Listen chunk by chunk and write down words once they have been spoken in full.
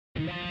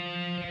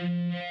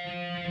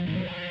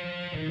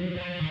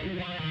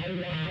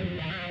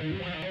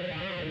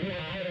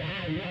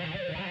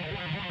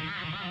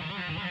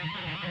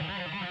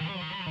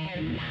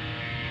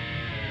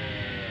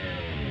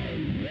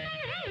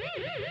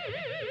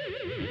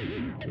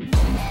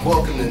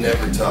Welcome to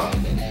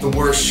NeverTalk, the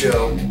worst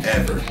show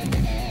ever.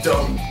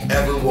 Don't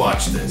ever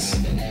watch this.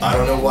 I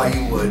don't know why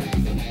you would.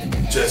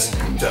 Just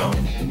don't.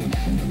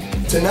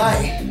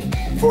 Tonight,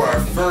 for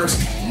our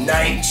first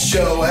night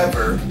show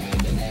ever,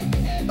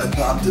 I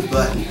popped a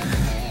button.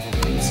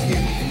 Excuse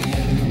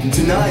me.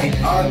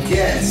 Tonight, our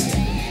guest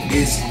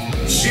is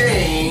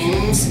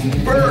James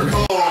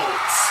Bergholtz.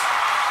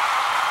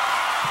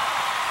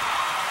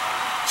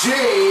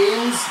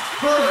 James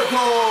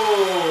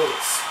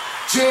Bergholtz.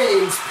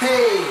 James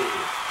Payne.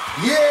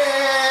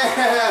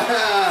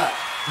 Yeah!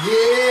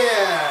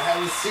 Yeah!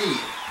 Have a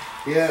seat.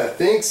 Yeah,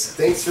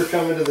 thanks for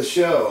coming to the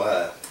show.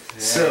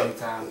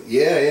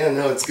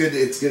 No, it's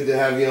good to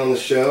have you on the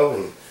show,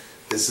 and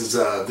this is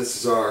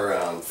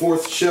our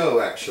fourth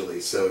show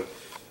actually. So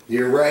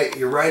you're right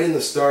in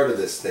the start of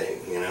this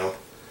thing, you know.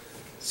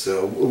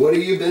 So what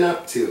have you been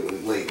up to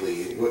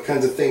lately? What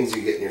kinds of things are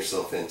you getting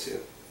yourself into?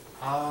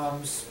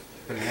 Just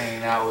been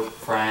hanging out with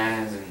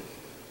friends and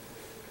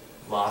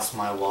lost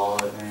my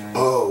wallet, man.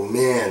 Oh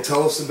man,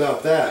 tell us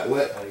about that.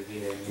 What?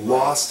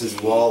 Lost his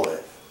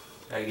wallet.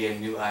 I get a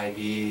new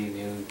ID,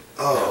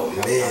 Oh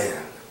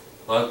man.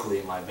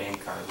 Luckily, my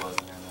bank card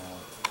wasn't in there.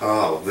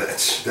 Oh,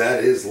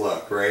 that is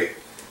luck, right?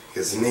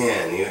 Because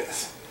man,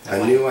 a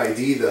new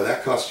ID though,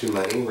 that cost you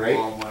money, right?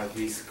 Walmart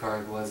Visa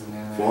card wasn't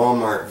in there.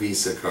 Walmart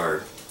Visa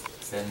card.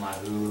 Then my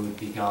Hulu would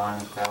be gone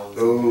if that was.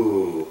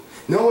 Ooh.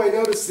 No, I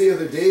noticed the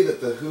other day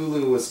that the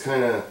Hulu was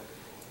kind of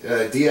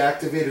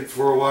deactivated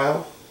for a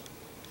while.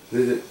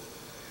 Did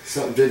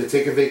it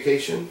take a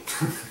vacation?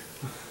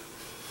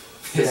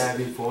 Yeah,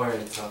 before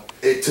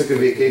it took a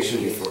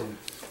vacation before.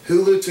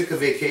 Hulu took a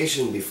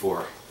vacation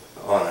before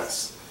on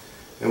us,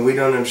 and we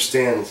don't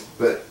understand.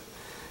 But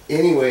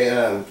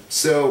anyway,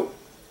 so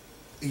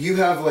you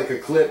have like a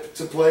clip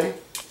to play.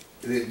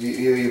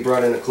 You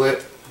brought in a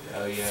clip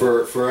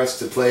for us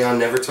to play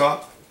on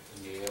NeverTalk.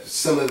 Yeah.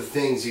 Some of the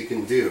things you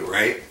can do,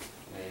 right?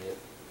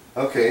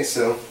 Yeah. Okay,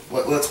 so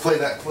let's play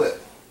that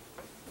clip.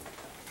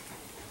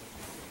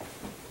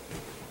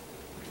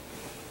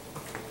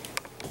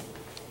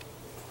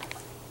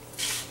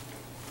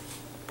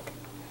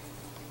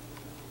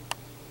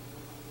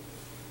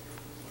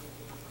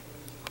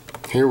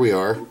 Here we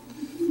are.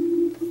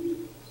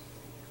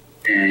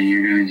 And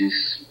you're gonna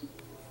just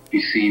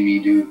be seeing me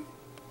do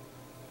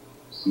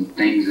some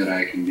things that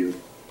I can do.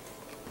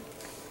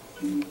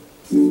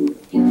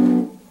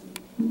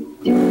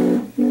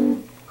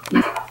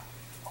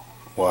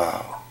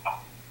 Wow.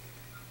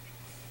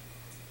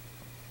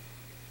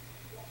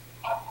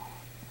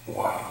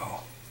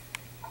 Wow.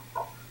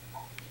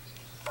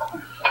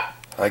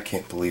 I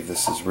can't believe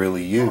this is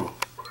really you.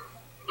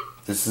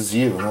 This is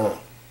you, huh?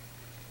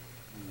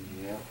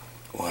 Yeah.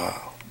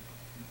 Wow.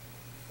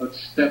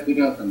 Let's step it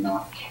up a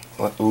notch.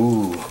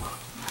 Ooh.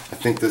 I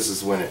think this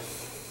is when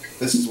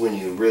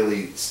you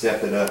really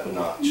step it up a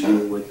notch,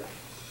 huh? With a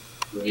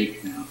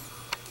break now.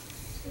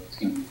 So it's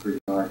gonna be pretty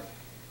hard.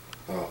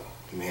 Oh,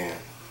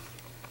 man.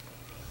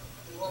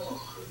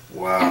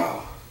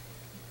 Wow.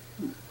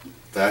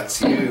 That's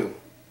you.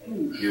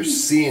 You're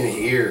seeing it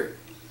here.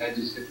 I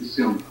just hit the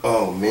ceiling.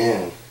 Oh,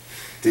 man.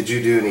 Did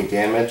you do any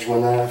damage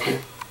when that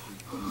happened?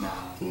 No.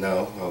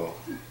 No? Oh.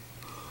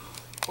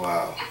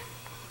 Wow.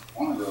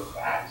 I wanna go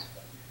fast.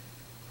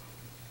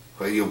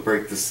 But you'll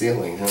break the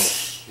ceiling, huh?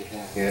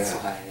 Yeah. Yeah. That's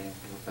why I didn't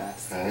go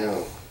fast. I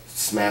know.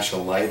 Smash a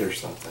light or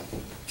something.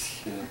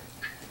 Yeah.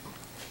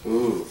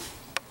 Ooh.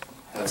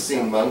 I've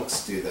seen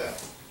monks do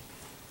that.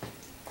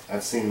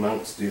 I've seen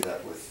monks do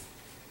that with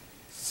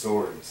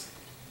swords.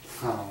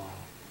 Oh.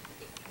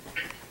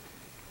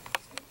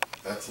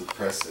 That's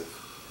impressive.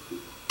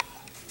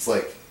 It's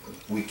like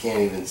we can't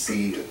even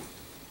see you.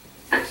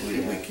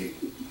 We keep...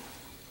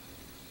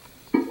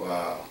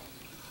 Wow.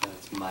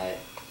 That's my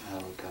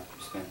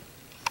helicopter spin.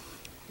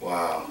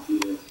 Wow.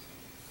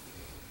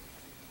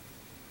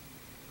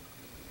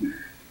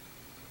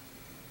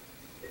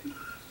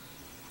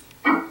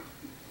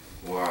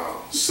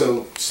 Wow.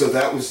 So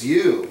that was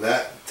you.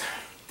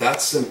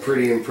 That's some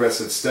pretty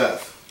impressive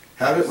stuff.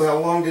 How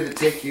long did it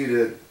take you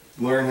to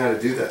learn how to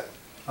do that?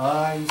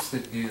 I used to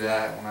do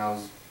that when I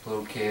was a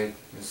little kid.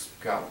 Just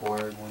got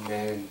bored one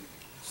day and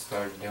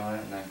started doing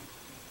it, and then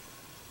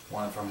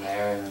went from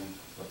there.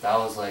 But that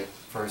was like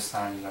the first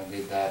time I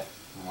did that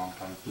in a long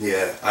time.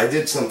 Yeah, I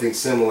did something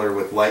similar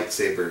with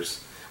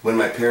lightsabers. When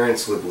my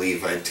parents would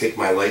leave, I'd take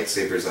my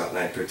lightsabers out and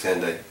I'd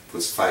pretend I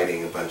was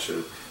fighting a bunch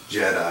of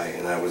Jedi,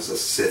 and I was a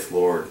Sith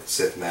Lord,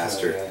 Sith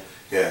Master. Oh,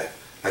 yeah,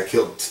 I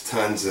killed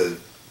tons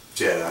of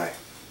Jedi.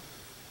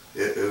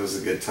 It was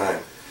a good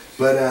time.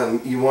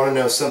 But you want to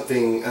know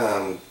something?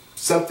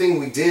 Something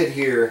we did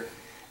here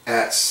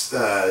at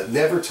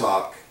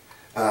NeverTalk.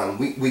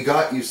 We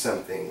got you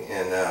something,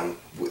 and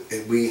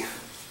we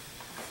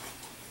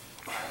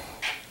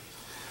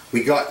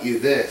got you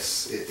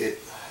this.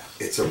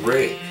 It's a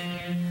rake.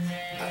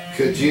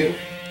 Could you?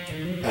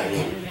 I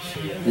mean,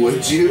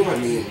 would you? I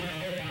mean,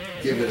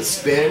 give it a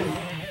spin.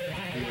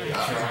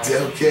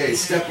 Okay,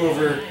 step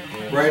over,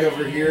 right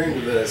over here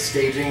into the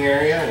staging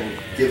area and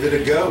give it a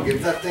go.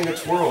 Give that thing a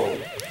twirl.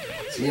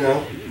 See you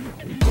know,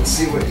 let's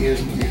see what you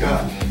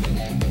got.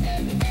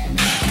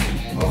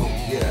 Oh,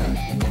 yeah.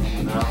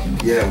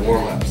 Yeah,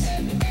 warm-ups.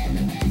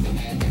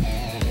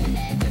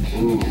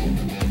 Ooh.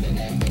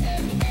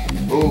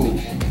 Ooh.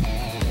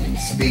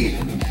 Speed.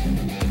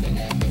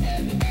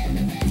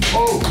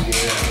 Oh,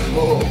 yeah.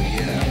 Oh,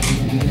 yeah.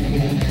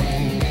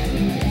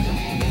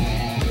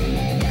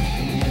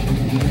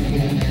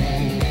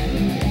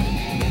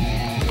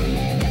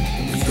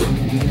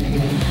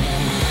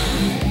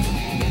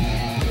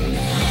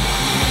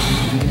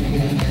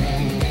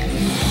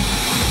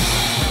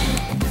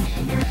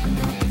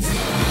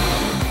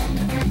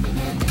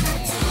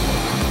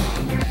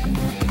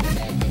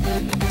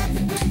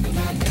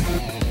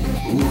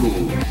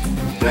 Ooh,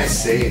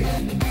 nice save.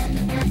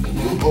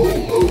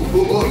 Ooh,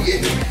 oh,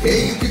 yeah.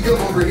 Hey, you can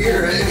come over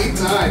here at any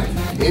time.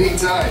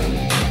 Anytime.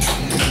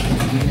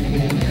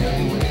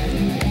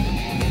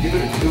 Give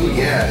it a, ooh,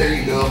 yeah, there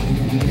you go.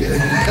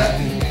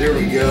 There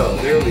we go.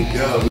 There we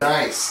go.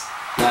 Nice.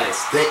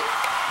 Nice.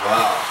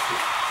 Wow.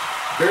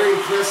 Very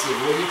impressive.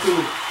 Well, you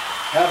can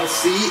have a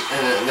seat,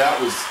 and that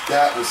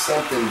was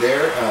something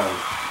there.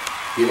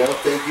 You know,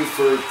 thank you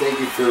for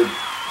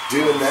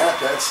doing that.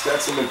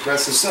 That's some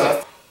impressive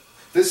stuff.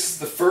 This is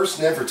the first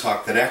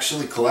NeverTalk that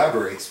actually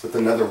collaborates with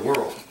another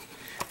world.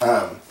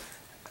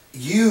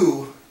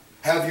 You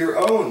have your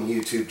own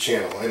YouTube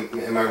channel.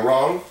 Am I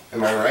wrong?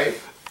 Am I right?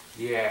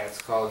 Yeah,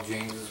 it's called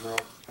James's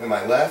World. Am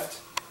I left?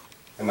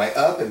 Am I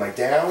up? Am I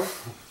down?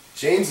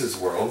 James's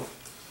World.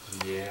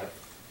 Yeah.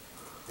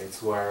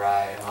 It's where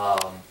I,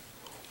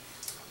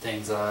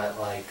 things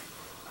like,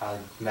 I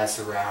mess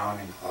around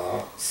and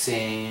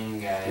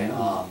sing. I,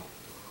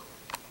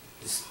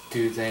 just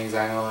do things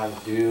I know how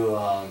to do.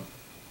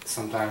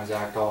 Sometimes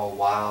act all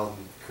wild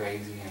and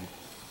crazy, and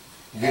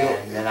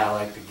then I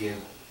like to give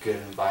good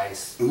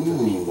advice to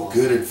people. Ooh,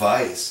 good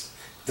advice.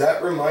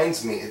 That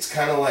reminds me, it's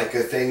kind of like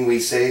a thing we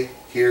say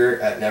here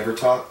at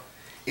NeverTalk.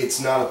 It's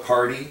not a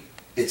party,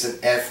 it's an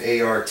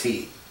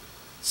F-A-R-T.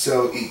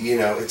 So, you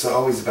know, it's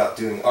always about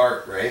doing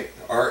art, right?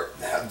 Art,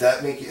 how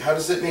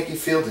does it make you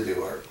feel to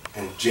do art?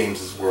 And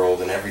James's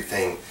World and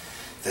everything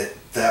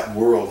that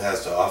world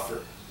has to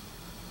offer.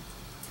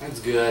 It's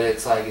good.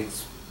 It's like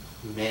it's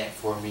meant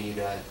for me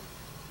to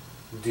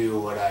do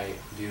what I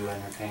do,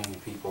 entertain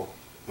people.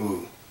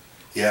 Ooh.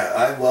 Yeah,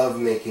 I love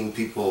making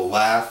people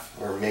laugh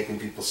or making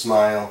people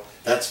smile.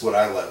 That's what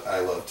I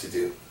love to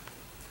do.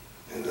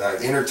 And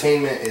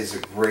entertainment is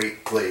a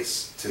great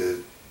place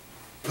to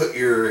put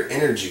your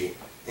energy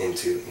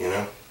into, you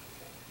know?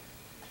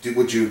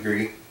 Would you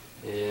agree?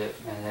 Yeah,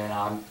 and then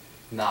I'm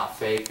not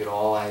fake at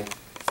all.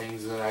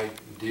 Things that I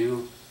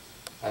do,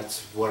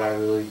 that's what I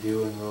really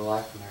do in real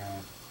life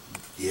now.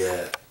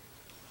 Yeah.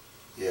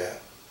 Yeah.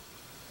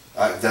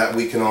 That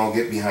we can all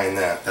get behind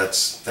that.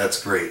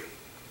 That's great.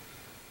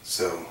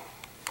 So,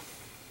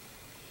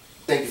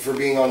 thank you for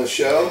being on the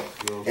show.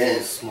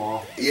 And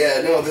small.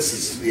 Yeah, no,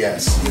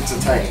 it's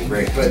a tiny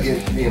break, but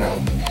you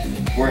know,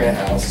 we're in a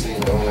house, you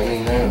know what I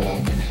mean? I don't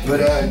know.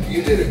 But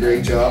you did a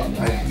great job.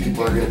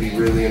 People are going to be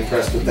really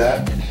impressed with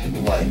that.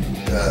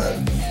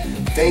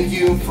 Thank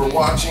you for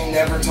watching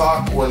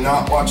NeverTalk or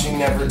not watching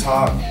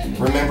NeverTalk.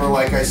 Remember,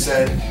 like I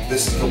said,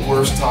 this is the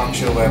worst talk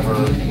show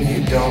ever.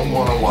 You don't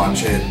want to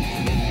watch it.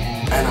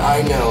 And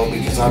I know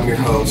because I'm your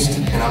host,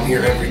 and I'm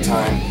here every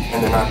time,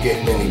 and they're not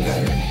getting any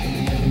better.